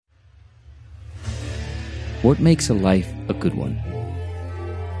What makes a life a good one?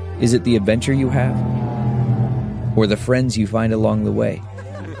 Is it the adventure you have? Or the friends you find along the way?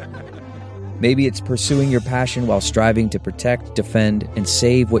 Maybe it's pursuing your passion while striving to protect, defend, and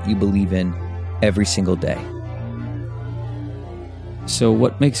save what you believe in every single day. So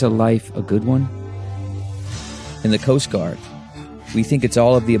what makes a life a good one? In the Coast Guard, we think it's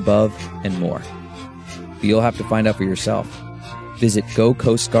all of the above and more. But you'll have to find out for yourself. Visit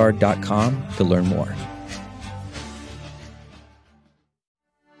gocoastguard.com to learn more.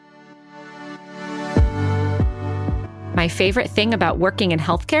 My favorite thing about working in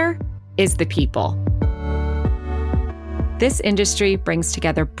healthcare is the people. This industry brings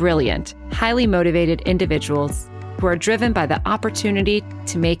together brilliant, highly motivated individuals who are driven by the opportunity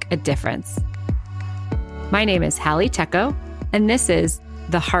to make a difference. My name is Hallie Tecco, and this is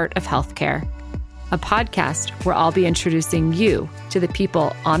The Heart of Healthcare, a podcast where I'll be introducing you to the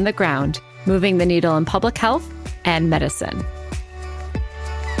people on the ground moving the needle in public health and medicine.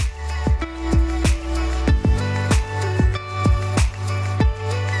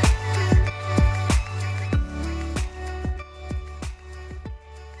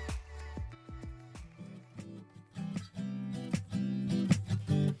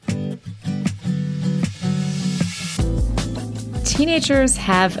 Teenagers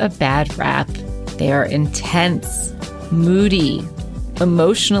have a bad rap. They are intense, moody,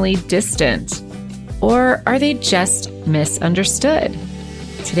 emotionally distant, or are they just misunderstood?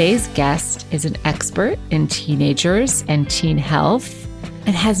 Today's guest is an expert in teenagers and teen health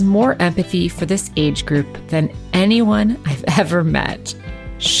and has more empathy for this age group than anyone I've ever met.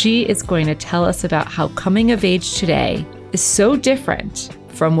 She is going to tell us about how coming of age today is so different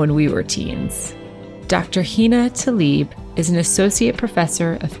from when we were teens. Dr. Hina Talib is an associate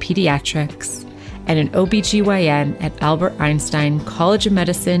professor of pediatrics and an OBGYN at Albert Einstein College of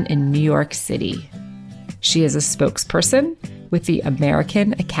Medicine in New York City. She is a spokesperson with the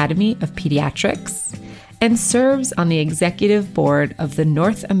American Academy of Pediatrics and serves on the executive board of the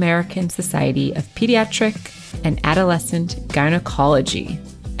North American Society of Pediatric and Adolescent Gynecology.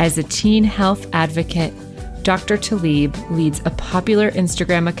 As a teen health advocate, Dr. Talib leads a popular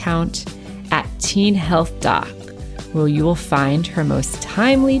Instagram account at Teen Health Doc, where you will find her most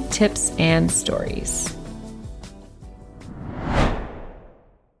timely tips and stories.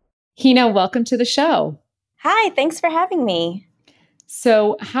 Hina, welcome to the show. Hi, thanks for having me.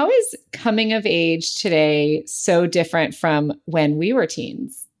 So, how is coming of age today so different from when we were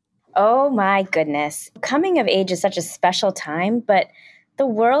teens? Oh my goodness. Coming of age is such a special time, but the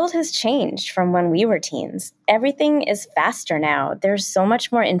world has changed from when we were teens. Everything is faster now. There's so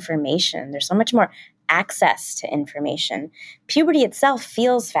much more information. There's so much more access to information. Puberty itself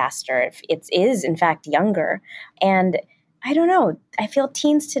feels faster. It is, in fact, younger. And I don't know, I feel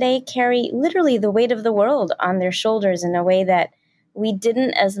teens today carry literally the weight of the world on their shoulders in a way that we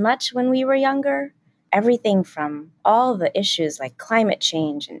didn't as much when we were younger. Everything from all the issues like climate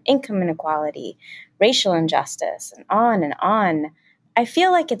change and income inequality, racial injustice, and on and on. I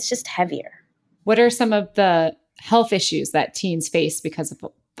feel like it's just heavier. What are some of the health issues that teens face because of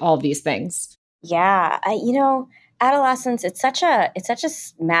all of these things? Yeah, adolescence, it's such a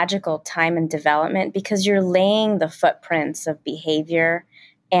magical time in development because you're laying the footprints of behavior.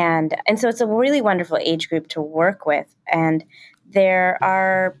 And so it's a really wonderful age group to work with. And there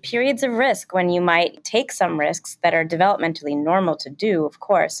are periods of risk when you might take some risks that are developmentally normal to do, of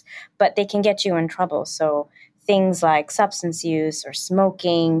course, but they can get you in trouble. So things like substance use or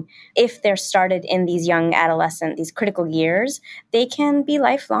smoking, if they're started in these young adolescent, these critical years, they can be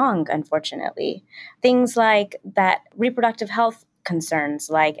lifelong, unfortunately. Things like that reproductive health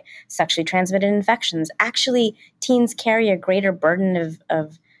concerns like sexually transmitted infections. Actually, teens carry a greater burden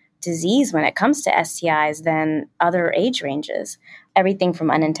of disease when it comes to STIs than other age ranges. Everything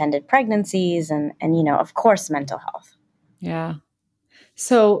from unintended pregnancies and of course, mental health. Yeah.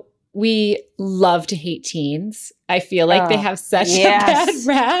 So we love to hate teens. I feel like they have such a bad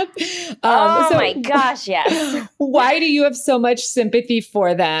rap. My gosh, yes. Why do you have so much sympathy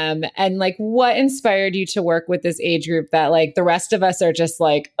for them? And what inspired you to work with this age group that the rest of us are just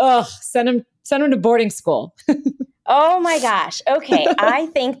send them to boarding school? Oh my gosh. Okay. I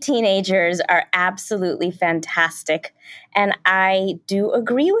think teenagers are absolutely fantastic. And I do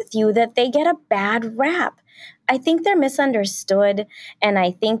agree with you that they get a bad rap. I think they're misunderstood, and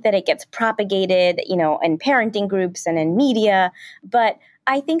I think that it gets propagated, in parenting groups and in media. But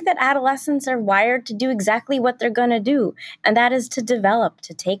I think that adolescents are wired to do exactly what they're going to do, and that is to develop,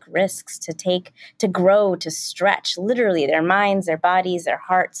 to take risks, to grow, to stretch, literally their minds, their bodies, their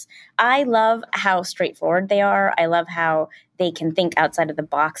hearts. I love how straightforward they are. I love how they can think outside of the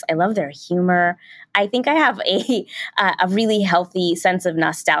box. I love their humor. I think I have a really healthy sense of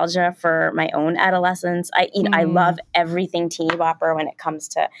nostalgia for my own adolescence. I love everything teeny bopper when it comes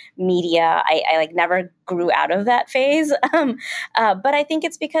to media. I like never grew out of that phase, but I think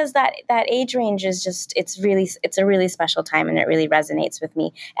it's because that age range is just it's a really special time, and it really resonates with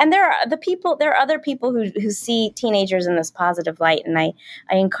me. And there are other people who see teenagers in this positive light, and I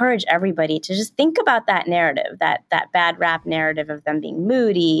encourage everybody to just think about that narrative, that bad rap narrative of them being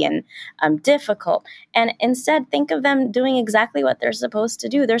moody and difficult, and instead think of them doing exactly what they're supposed to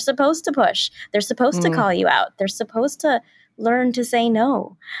do. They're supposed to push. They're supposed to call you out. They're supposed to learn to say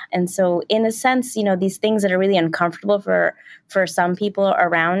no. And so in a sense, these things that are really uncomfortable for some people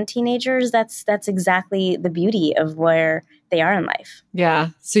around teenagers, that's exactly the beauty of where they are in life. Yeah.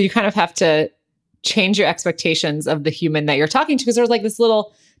 So you kind of have to change your expectations of the human that you're talking to, because there's like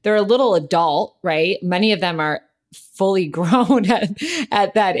they're a little adult, right? Many of them are fully grown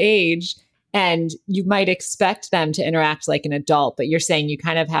at that age, and you might expect them to interact like an adult, but you're saying you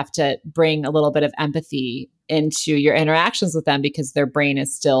kind of have to bring a little bit of empathy into your interactions with them because their brain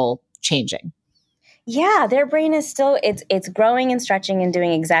is still changing. Yeah, their brain is still, it's growing and stretching and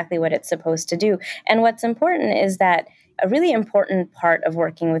doing exactly what it's supposed to do. And what's important is that a really important part of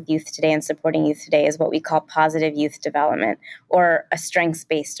working with youth today and supporting youth today is what we call positive youth development, or a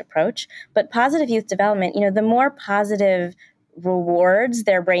strengths-based approach. But positive youth development, the more positive rewards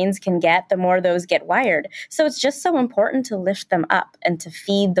their brains can get, the more those get wired. So it's just so important to lift them up and to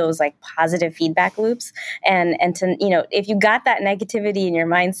feed those like positive feedback loops, and to, if you got that negativity in your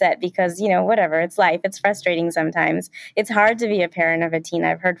mindset, because, whatever, it's life, it's frustrating sometimes. It's hard to be a parent of a teen.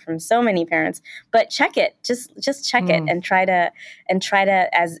 I've heard from so many parents, but check it, just check it and try to,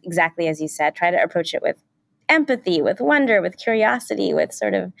 as exactly as you said, try to approach it with empathy, with wonder, with curiosity, with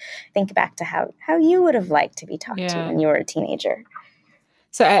sort of think back to how you would have liked to be talked to when you were a teenager.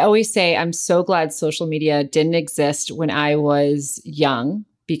 So I always say I'm so glad social media didn't exist when I was young,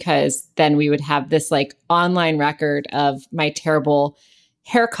 because then we would have this like online record of my terrible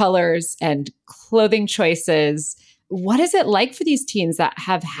hair colors and clothing choices. What is it like for these teens that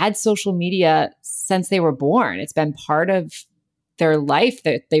have had social media since they were born? It's been part of their life,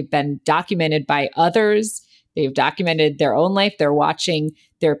 that they've been documented by others. They've documented their own life. They're watching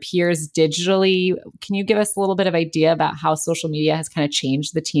their peers digitally. Can you give us a little bit of idea about how social media has kind of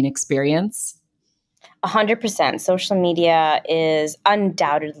changed the teen experience? 100%. Social media is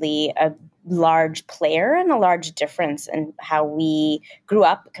undoubtedly a large player and a large difference in how we grew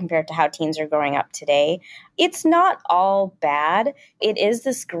up compared to how teens are growing up today. It's not all bad. It is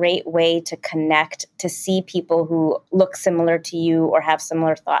this great way to connect, to see people who look similar to you or have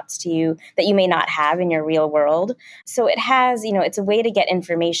similar thoughts to you that you may not have in your real world. So it has, it's a way to get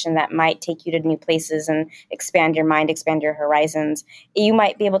information that might take you to new places and expand your mind, expand your horizons. You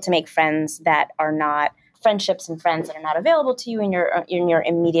might be able to make friends that are not friendships and friends that are not available to you in your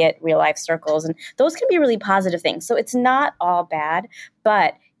immediate real life circles. And those can be really positive things. So it's not all bad,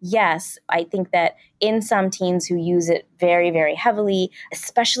 but yes, I think that in some teens who use it very, very heavily,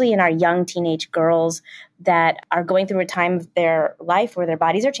 especially in our young teenage girls that are going through a time of their life where their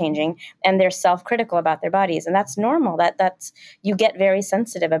bodies are changing and they're self-critical about their bodies. And that's normal. That's you get very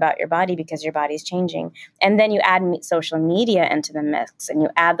sensitive about your body because your body's changing. And then you add social media into the mix, and you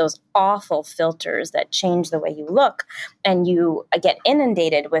add those awful filters that change the way you look, and you get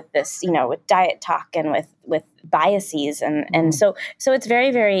inundated with this, with diet talk and with biases. And so it's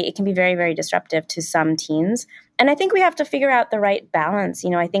it can be very, very disruptive to some teens. And I think we have to figure out the right balance.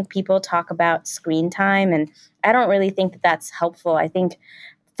 I think people talk about screen time, and I don't really think that that's helpful. I think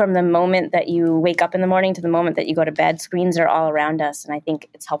from the moment that you wake up in the morning to the moment that you go to bed, screens are all around us. And I think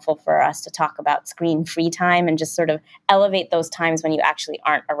it's helpful for us to talk about screen-free time and just sort of elevate those times when you actually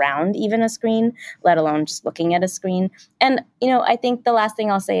aren't around even a screen, let alone just looking at a screen. And, I think the last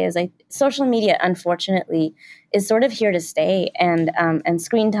thing I'll say is social media, unfortunately, is sort of here to stay, and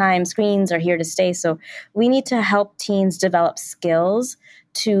screens are here to stay. So we need to help teens develop skills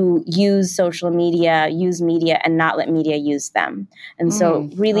to use social media, use media, and not let media use them. And so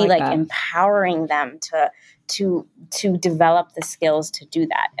really empowering them to develop the skills to do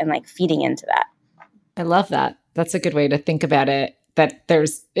that, and feeding into that. I love that. That's a good way to think about it. That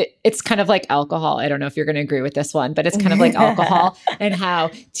it's kind of like alcohol. I don't know if you're going to agree with this one, but it's kind of like alcohol, and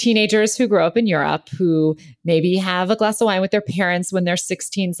how teenagers who grow up in Europe, who maybe have a glass of wine with their parents when they're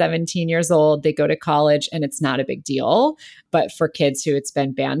 16, 17 years old, they go to college and it's not a big deal. But for kids who it's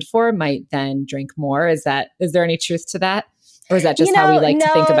been banned for, might then drink more. Is there any truth to that? Or is that just how we like to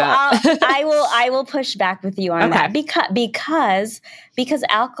think about? I will push back with you on that, because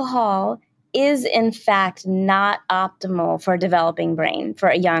alcohol is in fact not optimal for a developing brain, for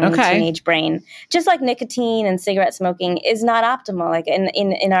a young teenage brain. Just like nicotine and cigarette smoking is not optimal. Like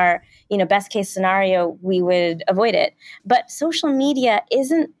in our, best case scenario, we would avoid it. But social media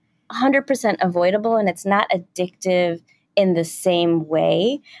isn't 100% avoidable, and it's not addictive in the same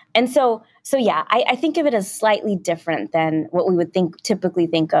way. And so yeah, I think of it as slightly different than what we would typically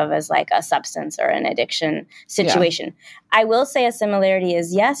think of as like a substance or an addiction situation. Yeah. I will say a similarity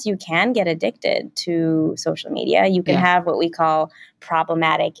is, yes, you can get addicted to social media. You can have what we call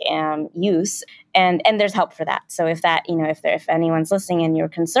problematic use, and there's help for that. So if that, if anyone's listening and you're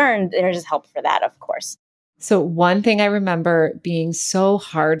concerned, there's help for that, of course. So one thing I remember being so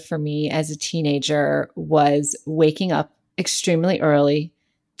hard for me as a teenager was waking up extremely early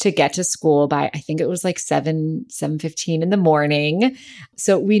to get to school by, I think it was like 7:15 in the morning.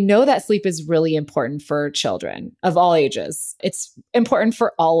 So we know that sleep is really important for children of all ages. It's important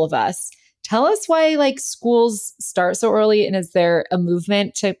for all of us. Tell us why like schools start so early, and is there a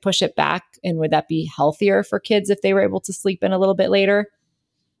movement to push it back? And would that be healthier for kids if they were able to sleep in a little bit later?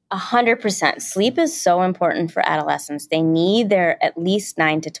 100%. Sleep is so important for adolescents. They need their at least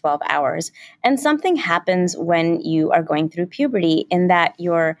 9 to 12 hours. And something happens when you are going through puberty in that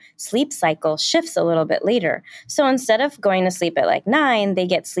your sleep cycle shifts a little bit later. So instead of going to sleep at like 9, they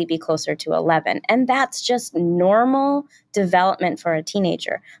get sleepy closer to 11. And that's just normal development for a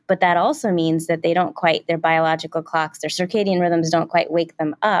teenager. But that also means that they don't quite, their biological clocks, their circadian rhythms don't quite wake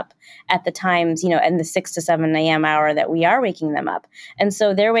them up at the times, in the 6 to 7 a.m. hour that we are waking them up. And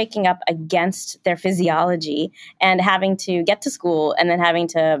so they're waking up against their physiology and having to get to school and then having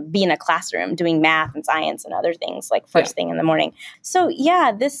to be in a classroom doing math and science and other things like first thing in the morning. So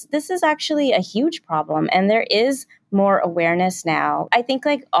yeah, this is actually a huge problem. And there is more awareness now. I think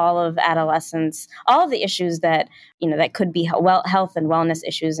like all of adolescence, all of the issues that, that could be health and wellness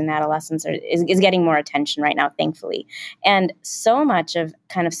issues in adolescence is getting more attention right now, thankfully. And so much of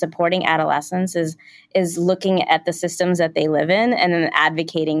kind of supporting adolescents is looking at the systems that they live in and then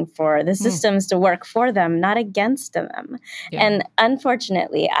advocating for the systems to work for them, not against them. Yeah. And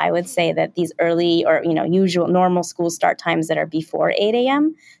unfortunately, I would say that these early or, usual normal school start times that are before 8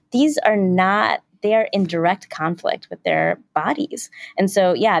 a.m., these are not, they are in direct conflict with their bodies. And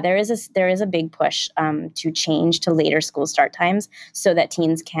so, yeah, there is a big push to change to later school start times so that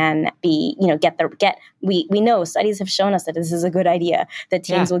teens can be, we know studies have shown us that this is a good idea, that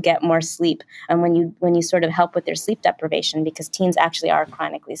teens will get more sleep. And when you sort of help with their sleep deprivation, because teens actually are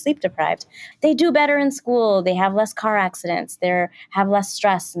chronically sleep deprived, they do better in school. They have less car accidents. They have less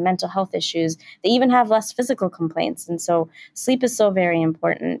stress and mental health issues. They even have less physical complaints. And so sleep is so very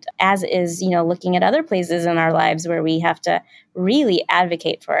important, as is, looking at other places in our lives where we have to really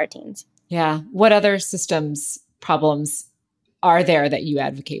advocate for our teens. Yeah. What other systems problems are there that you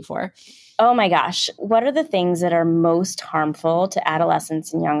advocate for? Oh my gosh. What are the things that are most harmful to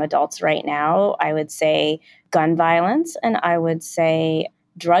adolescents and young adults right now? I would say gun violence, and I would say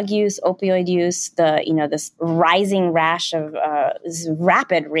drug use, opioid use, this rising rash of this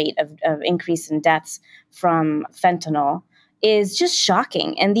rapid rate of increase in deaths from fentanyl is just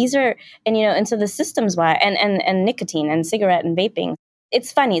shocking. And these are, and so the systems why, and nicotine and cigarette and vaping.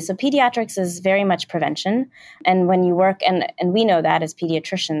 It's funny. So pediatrics is very much prevention. And when you work, and we know that as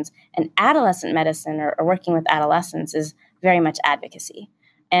pediatricians, and adolescent medicine or working with adolescents is very much advocacy.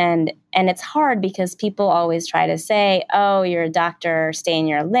 And it's hard because people always try to say, oh, you're a doctor, stay in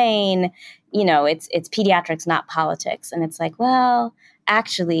your lane. It's pediatrics, not politics. And it's like, well,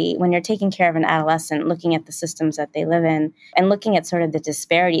 actually, when you're taking care of an adolescent, looking at the systems that they live in and looking at sort of the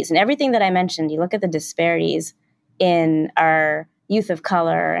disparities and everything that I mentioned, you look at the disparities in our youth of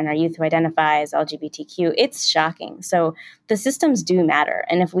color and our youth who identify as LGBTQ, it's shocking. So the systems do matter.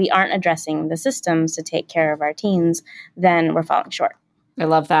 And if we aren't addressing the systems to take care of our teens, then we're falling short. I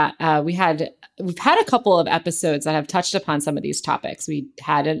love that. We've had a couple of episodes that have touched upon some of these topics. We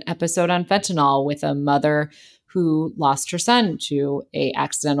had an episode on fentanyl with a mother who lost her son to a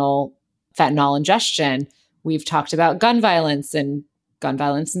accidental fentanyl ingestion. We've talked about gun violence in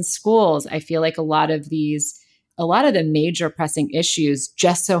schools. I feel like a lot of the major pressing issues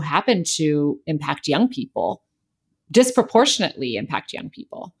just so happen to impact young people, disproportionately impact young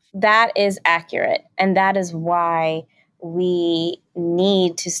people. That is accurate. And that is why we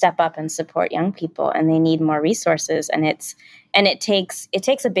need to step up and support young people, and they need more resources. And it takes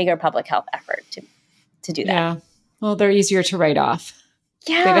a bigger public health effort to do that. Yeah. Well, they're easier to write off.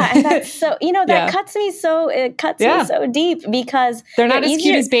 Yeah, and that's so, that cuts me so deep because they're not as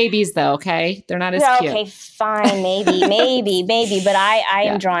cute as babies though, okay? They're not as cute. Okay, fine, maybe, but I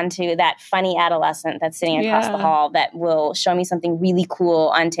am drawn to that funny adolescent that's sitting across the hall that will show me something really cool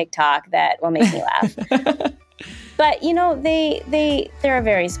on TikTok that will make me laugh. But, they're a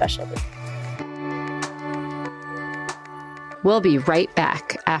very special group. We'll be right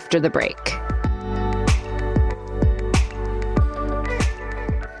back after the break.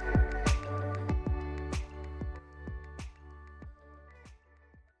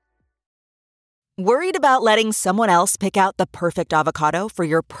 Worried about letting someone else pick out the perfect avocado for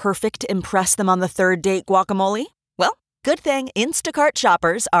your perfect impress them on the third date guacamole? Well, good thing Instacart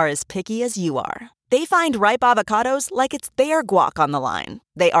shoppers are as picky as you are. They find ripe avocados like it's their guac on the line.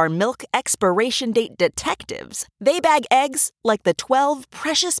 They are milk expiration date detectives. They bag eggs like the 12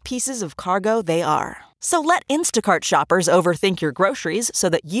 precious pieces of cargo they are. So let Instacart shoppers overthink your groceries so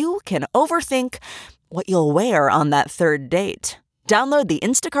that you can overthink what you'll wear on that third date. Download the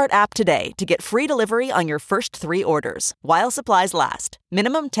Instacart app today to get free delivery on your first 3 orders, while supplies last.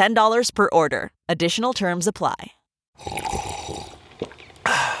 Minimum $10 per order. Additional terms apply.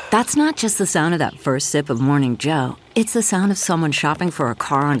 That's not just the sound of that first sip of Morning Joe. It's the sound of someone shopping for a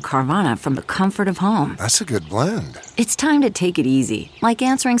car on Carvana from the comfort of home. That's a good blend. It's time to take it easy, like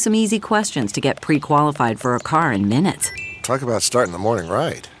answering some easy questions to get pre-qualified for a car in minutes. Talk about starting the morning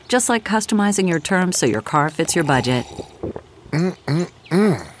right. Just like customizing your terms so your car fits your budget.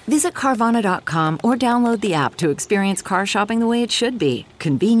 Visit Carvana.com or download the app to experience car shopping the way it should be.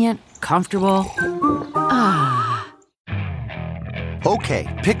 Convenient, comfortable.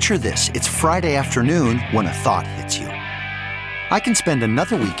 Okay, picture this. It's Friday afternoon when a thought hits you. I can spend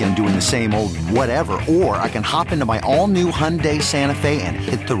another weekend doing the same old whatever, or I can hop into my all-new Hyundai Santa Fe and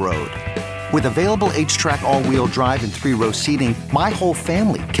hit the road. With available H-Track all-wheel drive and 3-row seating, my whole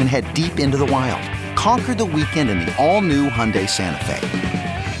family can head deep into the wild. Conquer the weekend in the all-new Hyundai Santa Fe.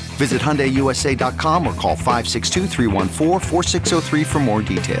 Visit HyundaiUSA.com or call 562-314-4603 for more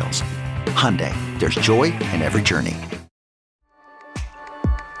details. Hyundai, there's joy in every journey.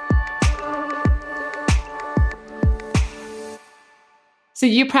 So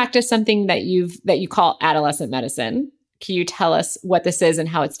you practice something that you call adolescent medicine. Can you tell us what this is and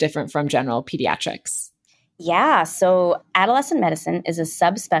how it's different from general pediatrics? Yeah, so adolescent medicine is a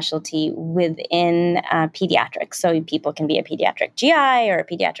subspecialty within pediatrics. So people can be a pediatric GI or a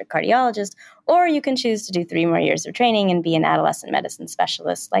pediatric cardiologist, or you can choose to do 3 more years of training and be an adolescent medicine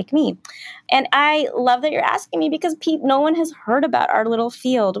specialist like me. And I love that you're asking me because no one has heard about our little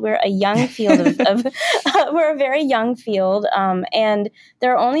field. We're a young field we're a very young field, and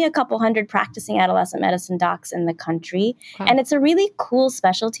there are only a couple hundred practicing adolescent medicine docs in the country. Wow. And it's a really cool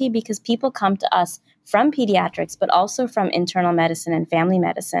specialty because people come to us from pediatrics, but also from internal medicine and family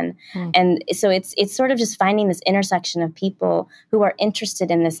medicine. And so it's sort of just finding this intersection of people who are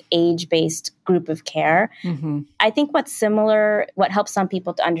interested in this age-based group of care. I think what helps some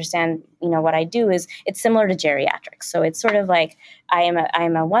people to understand, what I do is it's similar to geriatrics. So it's sort of like I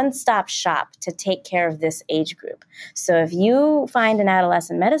am a one-stop shop to take care of this age group. So if you find an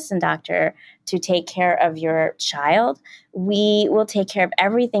adolescent medicine doctor to take care of your child, we will take care of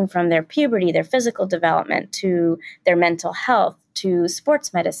everything from their puberty, their physical development, to their mental health, to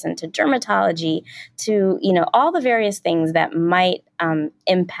sports medicine, to dermatology, to, all the various things that might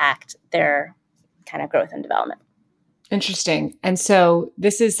impact their kind of growth and development. Interesting. And so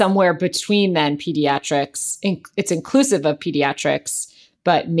this is somewhere between then pediatrics. It's inclusive of pediatrics,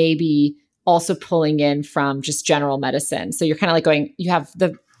 but maybe also pulling in from just general medicine. So you're kind of like you have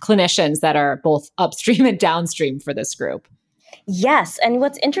the clinicians that are both upstream and downstream for this group. Yes. And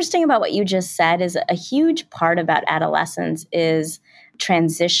what's interesting about what you just said is a huge part about adolescence is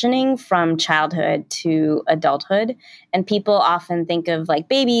transitioning from childhood to adulthood. And people often think of like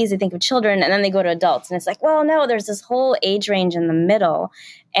babies, they think of children, and then they go to adults. And it's like, well, no, there's this whole age range in the middle.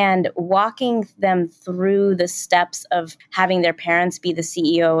 And walking them through the steps of having their parents be the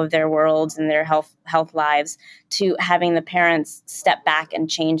CEO of their worlds and their health lives, to having the parents step back and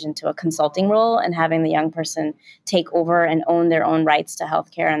change into a consulting role and having the young person take over and own their own rights to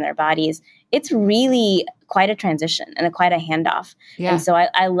healthcare and their bodies. It's really quite a transition and quite a handoff. Yeah. And so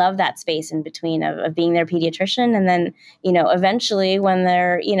I love that space in between of being their pediatrician and then, eventually when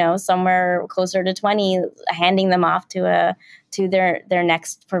they're, somewhere closer to 20, handing them off to their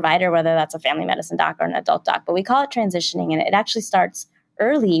next provider, whether that's a family medicine doc or an adult doc. But we call it transitioning, and it actually starts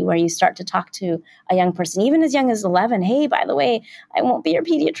early, where you start to talk to a young person, even as young as 11. Hey, by the way, I won't be your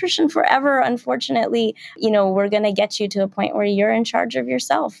pediatrician forever. Unfortunately, we're going to get you to a point where you're in charge of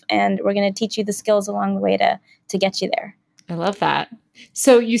yourself, and we're going to teach you the skills along the way to get you there. I love that.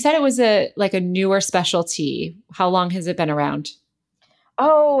 So you said it was a newer specialty. How long has it been around?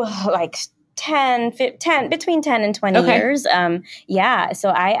 Oh, like 10, between 10 and 20 years. Yeah. So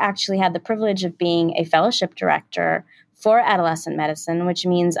I actually had the privilege of being a fellowship director for adolescent medicine, which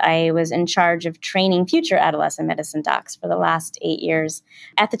means I was in charge of training future adolescent medicine docs for the last 8 years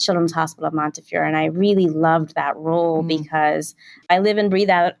at the Children's Hospital of Montefiore. And I really loved that role because I live and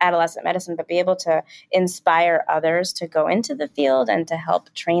breathe adolescent medicine, but be able to inspire others to go into the field and to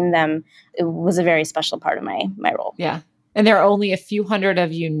help train them, it was a very special part of my role. Yeah. And there are only a few hundred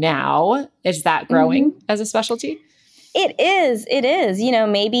of you now. Is that growing as a specialty? It is.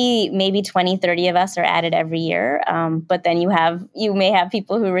 Maybe 20, 30 of us are added every year. But then you may have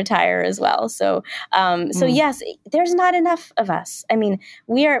people who retire as well. So yes, there's not enough of us. I mean,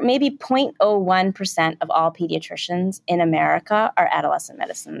 we are maybe 0.01% of all pediatricians in America are adolescent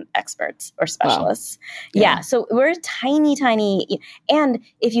medicine experts or specialists. Wow. Yeah. So we're tiny. And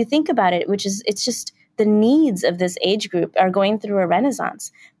if you think about it, it's just, the needs of this age group are going through a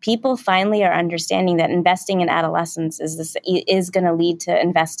renaissance. People finally are understanding that investing in adolescence is going to lead to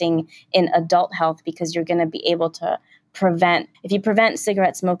investing in adult health, because you're going to be able to if you prevent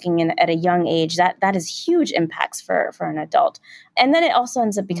cigarette smoking at a young age, that is huge impacts for an adult. And then it also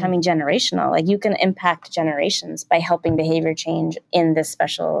ends up becoming generational. Like, you can impact generations by helping behavior change in this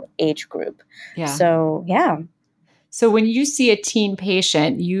special age group. Yeah. So, yeah. So when you see a teen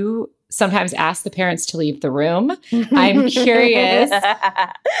patient, you sometimes ask the parents to leave the room. I'm curious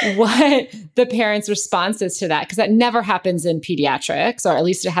what the parents' response is to that, because that never happens in pediatrics, or at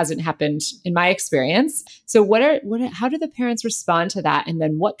least it hasn't happened in my experience. So how do the parents respond to that? And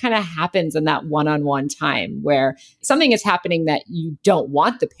then what kind of happens in that one-on-one time where something is happening that you don't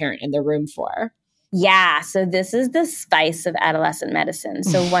want the parent in the room for? Yeah, so this is the spice of adolescent medicine.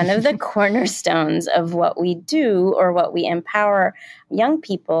 So one of the cornerstones of what we do, or what we empower young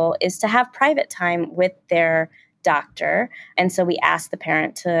people, is to have private time with their doctor. And so we ask the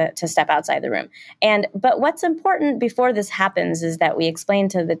parent to step outside the room. But what's important before this happens is that we explain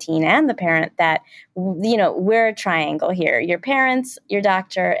to the teen and the parent that, we're a triangle here: your parents, your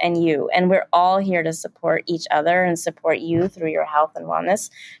doctor, and you. And we're all here to support each other and support you through your health and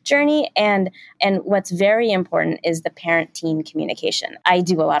wellness journey. And what's very important is the parent-teen communication. I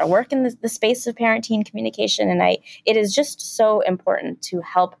do a lot of work in the space of parent-teen communication, and it is just so important to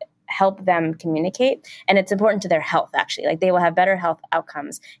help them communicate. And it's important to their health, actually. Like, they will have better health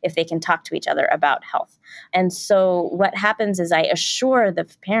outcomes if they can talk to each other about health. And so what happens is I assure the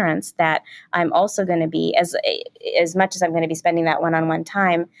parents that I'm also going to be, as much as I'm going to be spending that one-on-one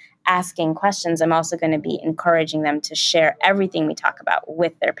time asking questions, I'm also going to be encouraging them to share everything we talk about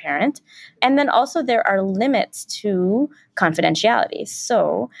with their parent. And then also there are limits to confidentiality.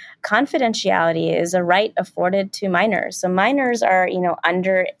 So confidentiality is a right afforded to minors. So minors are,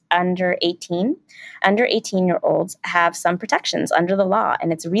 under 18. Under 18-year-olds have some protections under the law.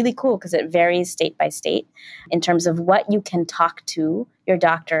 And it's really cool because it varies state by state in terms of what you can talk to your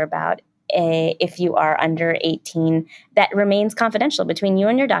doctor about. If you are under 18, that remains confidential between you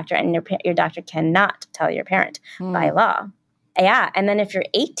and your doctor, and your doctor cannot tell your parent by law. Yeah. And then if you're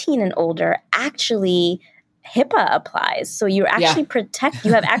 18 and older, actually HIPAA applies. So you actually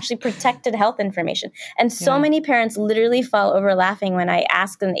you have actually protected health information. And so many parents literally fall over laughing when I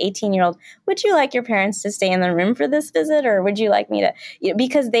ask an 18-year-old, would you like your parents to stay in the room for this visit? Or would you like me to,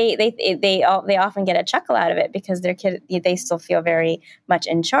 because they often get a chuckle out of it, because their kid, they still feel very much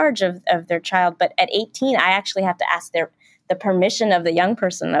in charge of their child. But at 18, I actually have to ask the permission of the young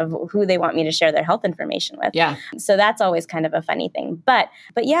person of who they want me to share their health information with. Yeah. So that's always kind of a funny thing. But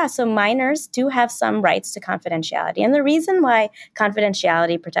yeah, so minors do have some rights to confidentiality. And the reason why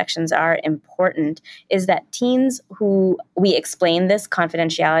confidentiality protections are important is that teens who we explain this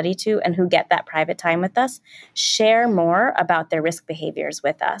confidentiality to and who get that private time with us share more about their risk behaviors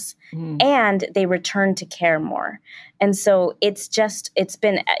with us. And they return to care more. And so it's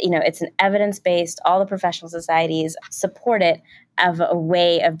an evidence-based, all the professional societies support it, of a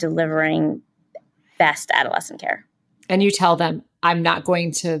way of delivering best adolescent care. And you tell them, I'm not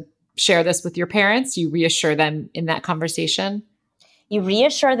going to share this with your parents. You reassure them in that conversation. You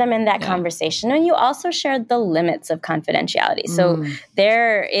reassure them in that conversation, and you also share the limits of confidentiality. So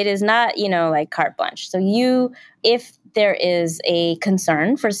it is not, like carte blanche. So If there is a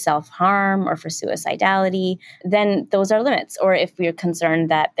concern for self-harm or for suicidality, then those are limits. Or if we're concerned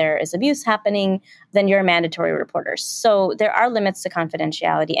that there is abuse happening, then you're a mandatory reporter. So there are limits to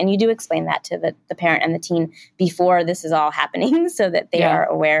confidentiality. And you do explain that to the parent and the teen before this is all happening so that they are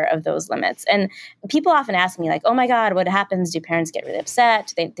aware of those limits. And people often ask me like, oh my God, what happens? Do parents get really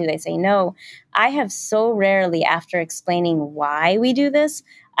upset? Do they say no? I have so rarely, after explaining why we do this,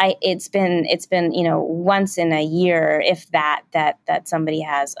 it's been once in a year, if that somebody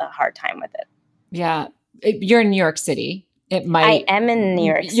has a hard time with it. Yeah, you're in New York City. It might. I am in New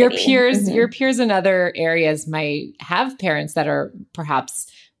York City. Your peers in other areas might have parents that are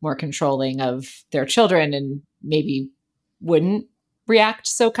perhaps more controlling of their children and maybe wouldn't react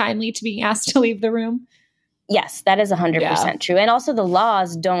so kindly to being asked to leave the room. Yes, that is 100% true. And also the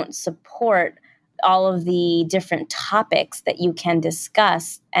laws don't support all of the different topics that you can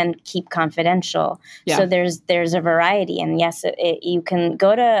discuss and keep confidential. Yeah. So there's a variety. And yes, you can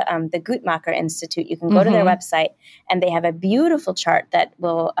go to the Guttmacher Institute. You can go to their website, and they have a beautiful chart that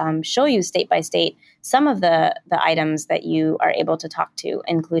will show you state by state some of the items that you are able to talk to,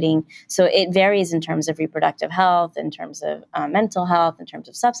 including, so it varies in terms of reproductive health, in terms of mental health, in terms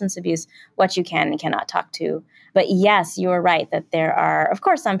of substance abuse, what you can and cannot talk to. But yes, you are right that there are, of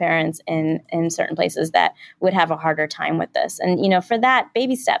course, some parents in certain places that would have a harder time with this. And, for that,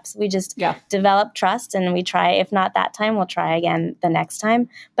 baby steps, we just develop trust and we try. If not that time, we'll try again the next time.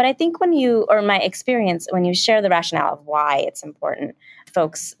 But I think my experience, when you share the rationale of why it's important,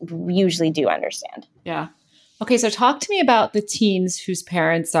 folks usually do understand. Yeah. Okay. So talk to me about the teens whose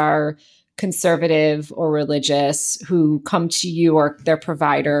parents are conservative or religious, who come to you or their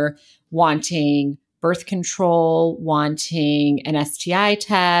provider wanting birth control, wanting an STI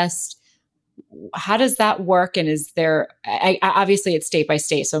test. How does that work? And is there, obviously it's state by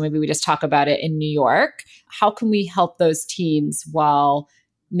state, so maybe we just talk about it in New York. How can we help those teens while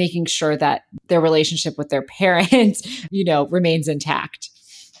making sure that their relationship with their parents, remains intact?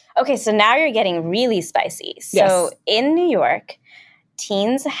 Okay, so now you're getting really spicy. So in New York,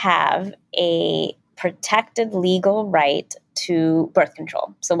 teens have a protected legal right to birth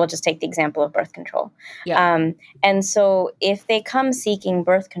control. So we'll just take the example of birth control. Yeah. And so if they come seeking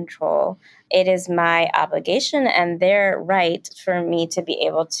birth control, it is my obligation and their right for me to be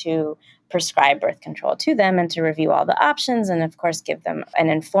able to prescribe birth control to them and to review all the options and, of course, give them an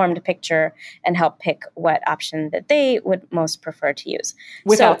informed picture and help pick what option that they would most prefer to use.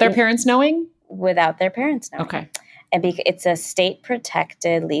 Without their parents knowing? Without their parents knowing. Okay. And it's a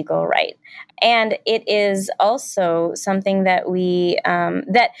state-protected legal right. And it is also something that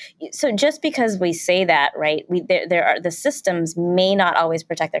so just because we say that, right, there are, the systems may not always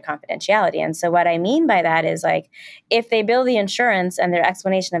protect their confidentiality. And so what I mean by that is, like, if they bill the insurance and their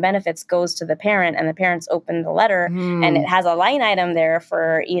explanation of benefits goes to the parent and the parents open the letter and it has a line item there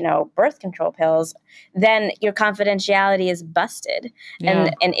for, birth control pills, then your confidentiality is busted. Yeah.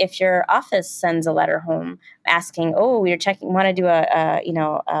 And if your office sends a letter home asking, oh, want to do a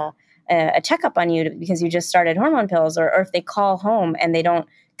checkup on you because you just started hormone pills, or if they call home and they don't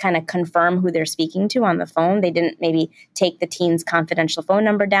kind of confirm who they're speaking to on the phone, they didn't maybe take the teen's confidential phone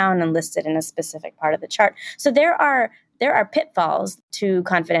number down and list it in a specific part of the chart. So there are pitfalls to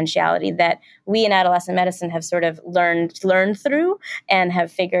confidentiality that we in adolescent medicine have sort of learned through and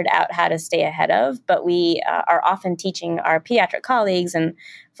have figured out how to stay ahead of. But we are often teaching our pediatric colleagues and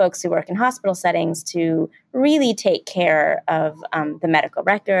folks who work in hospital settings to really take care of the medical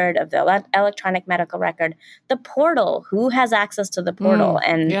record, of the electronic medical record, the portal, who has access to the portal.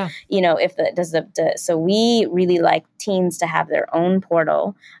 So we really like teens to have their own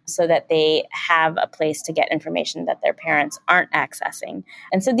portal so that they have a place to get information that their parents aren't accessing.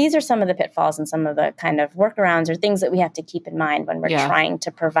 And so these are some of the pitfalls and some of the kind of workarounds or things that we have to keep in mind when we're trying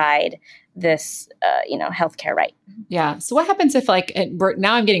to provide this, healthcare right. Yeah. So what happens if,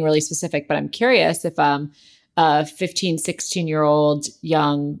 now I'm getting really specific, but I'm curious if a 15, 16-year-old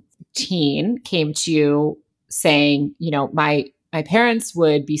young teen came to you saying, my parents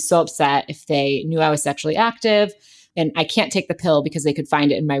would be so upset if they knew I was sexually active and I can't take the pill because they could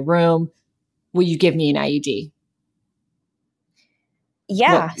find it in my room. Will you give me an IUD?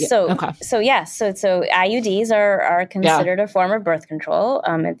 Yeah. So IUDs are considered a form of birth control.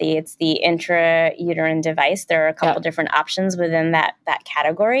 It's the intrauterine device. There are a couple different options within that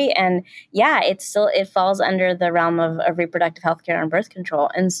category. And it falls under the realm of reproductive health care and birth control.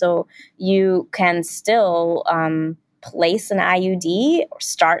 And so you can still place an IUD or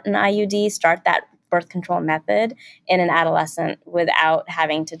start that birth control method in an adolescent without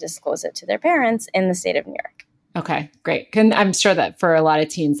having to disclose it to their parents in the state of New York. Okay, great. I'm sure that for a lot of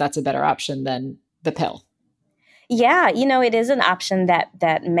teens, that's a better option than the pill. Yeah, it is an option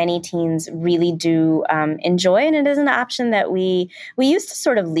that many teens really do enjoy, and it is an option that we used to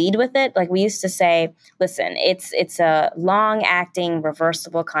sort of lead with it. Like, we used to say, listen, it's a long-acting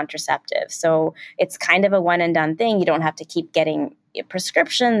reversible contraceptive, so it's kind of a one and done thing. You don't have to keep getting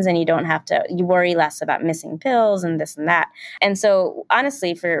prescriptions, and you worry less about missing pills and this and that. And so,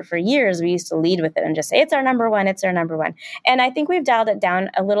 honestly, for years, we used to lead with it and just say, it's our number one, it's our number one. And I think we've dialed it down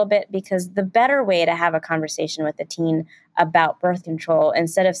a little bit, because the better way to have a conversation with a teen about birth control,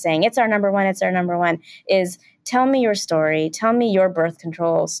 instead of saying, it's our number one, is tell me your story. Tell me your birth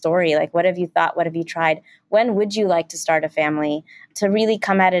control story. Like, what have you thought? What have you tried? When would you like to start a family? To really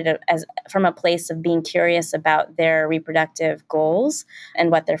come at it as from a place of being curious about their reproductive goals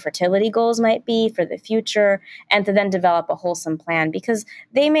and what their fertility goals might be for the future, and to then develop a wholesome plan, because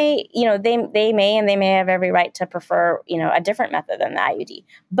they may have every right to prefer, a different method than the IUD.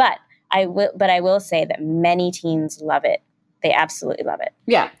 But I will say that many teens love it. They absolutely love it.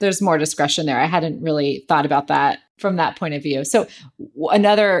 Yeah, there's more discretion there. I hadn't really thought about that from that point of view. So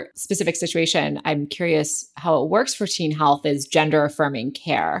another specific situation, I'm curious how it works for teen health, is gender affirming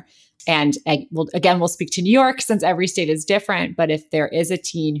care. And we'll speak to New York, since every state is different. But if there is a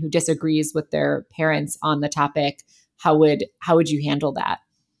teen who disagrees with their parents on the topic, how would you handle that?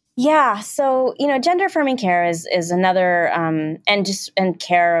 Yeah, so gender affirming care is another and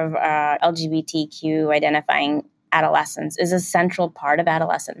care of LGBTQ identifying adolescents is a central part of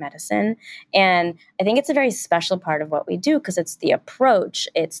adolescent medicine. And I think it's a very special part of what we do, because it's the approach,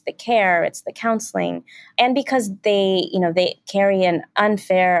 it's the care, it's the counseling. And because they carry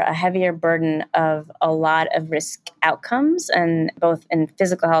a heavier burden of a lot of risk outcomes, and both in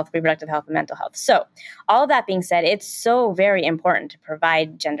physical health, reproductive health, and mental health. So all of that being said, it's so very important to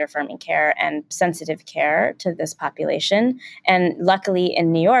provide gender affirming care and sensitive care to this population. And luckily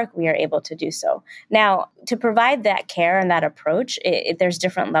in New York, we are able to do so. Now, to provide that care and that approach, there's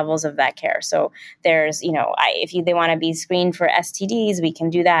different levels of that care. So there's, if they want to be screened for STDs, we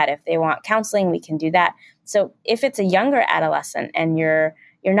can do that. If they want counseling, we can do that. So if it's a younger adolescent and you're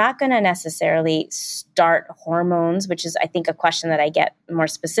not going to necessarily start hormones, which is, I think, a question that I get more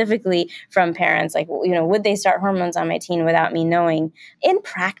specifically from parents, like, would they start hormones on my teen without me knowing? In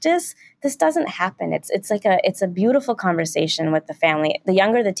practice, this doesn't happen. It's a beautiful conversation with the family. The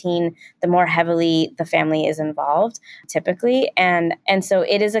younger the teen, the more heavily the family is involved, typically. And so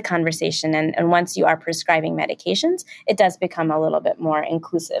it is a conversation. And once you are prescribing medications, it does become a little bit more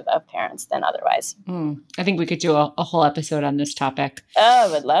inclusive of parents than otherwise. I think we could do a whole episode on this topic. Oh,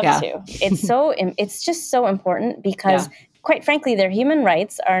 I would love to. It's just so important, because quite frankly, their human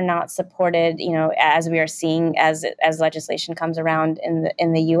rights are not supported, as we are seeing as legislation comes around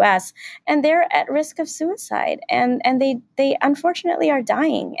in the U.S., and they're at risk of suicide, and they unfortunately are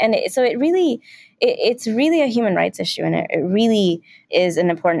dying. And it's really a human rights issue, and it really is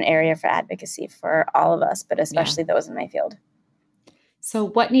an important area for advocacy for all of us, but especially those in my field. So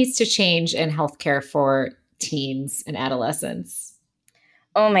what needs to change in healthcare for teens and adolescents?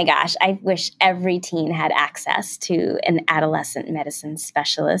 Oh my gosh, I wish every teen had access to an adolescent medicine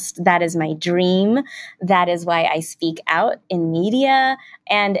specialist. That is my dream. That is why I speak out in media.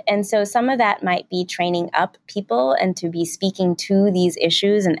 And so some of that might be training up people and to be speaking to these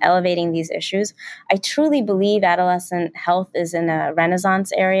issues and elevating these issues. I truly believe adolescent health is in a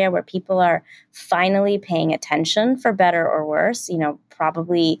renaissance area where people are finally paying attention, for better or worse,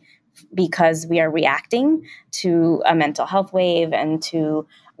 probably because we are reacting to a mental health wave and to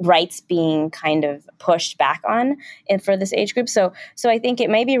rights being kind of pushed back on and for this age group. So I think it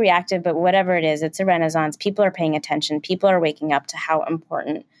may be reactive, but whatever it is, it's a renaissance. People are paying attention. People are waking up to how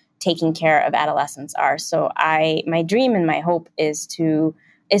important taking care of adolescents are. So my dream and my hope is to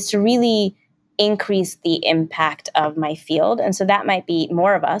really increase the impact of my field. And so that might be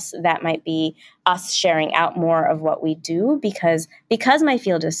more of us. That might be us sharing out more of what we do, because my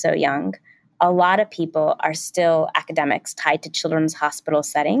field is so young. A lot of people are still academics tied to children's hospital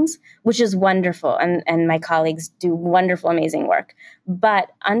settings, which is wonderful. And my colleagues do wonderful, amazing work. But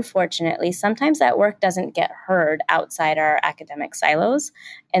unfortunately, sometimes that work doesn't get heard outside our academic silos.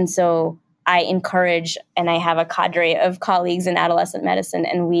 And so I encourage, and I have a cadre of colleagues in adolescent medicine,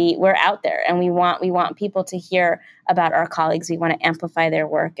 and we're out there, and we want people to hear about our colleagues. We want to amplify their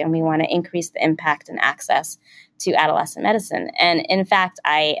work, and we want to increase the impact and access to adolescent medicine. And in fact,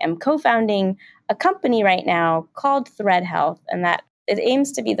 I am co-founding a company right now called Thread Health, and that it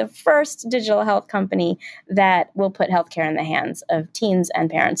aims to be the first digital health company that will put healthcare in the hands of teens and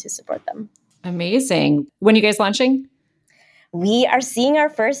parents who support them. Amazing. When are you guys launching? we are seeing our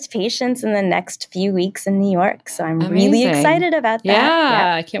first patients in the next few weeks in New York. So I'm Amazing. really excited about that.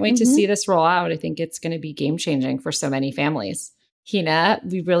 Yeah, I can't wait to see this roll out. I think it's going to be game-changing for so many families. Hina,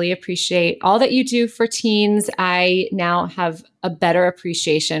 we really appreciate all that you do for teens. I now have a better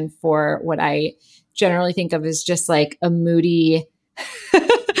appreciation for what I generally think of as just like a moody,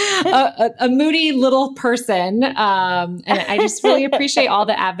 a moody little person. And I just really appreciate all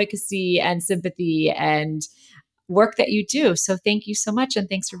the advocacy and sympathy and work that you do. So thank you so much. And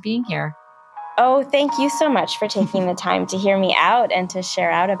thanks for being here. Oh, thank you so much for taking the time to hear me out and to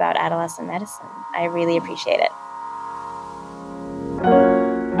share out about adolescent medicine. I really appreciate it.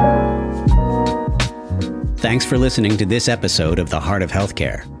 Thanks for listening to this episode of The Heart of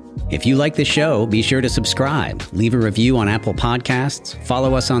Healthcare. If you like the show, be sure to subscribe, leave a review on Apple Podcasts,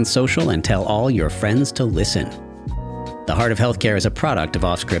 follow us on social, and tell all your friends to listen. The Heart of Healthcare is a product of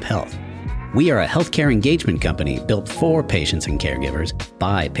Offscript Health. We are a healthcare engagement company built for patients and caregivers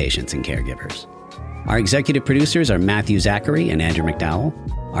by patients and caregivers. Our executive producers are Matthew Zachary and Andrew McDowell.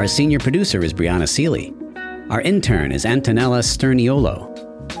 Our senior producer is Brianna Seeley. Our intern is Antonella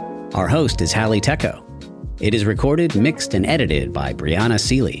Sterniolo. Our host is Hallie Tecco. It is recorded, mixed, and edited by Brianna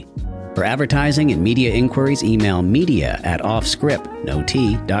Seeley. For advertising and media inquiries, email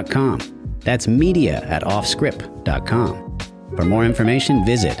media@offscript.com. That's media@offscript.com. For more information,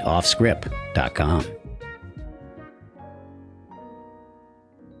 visit offscript.com.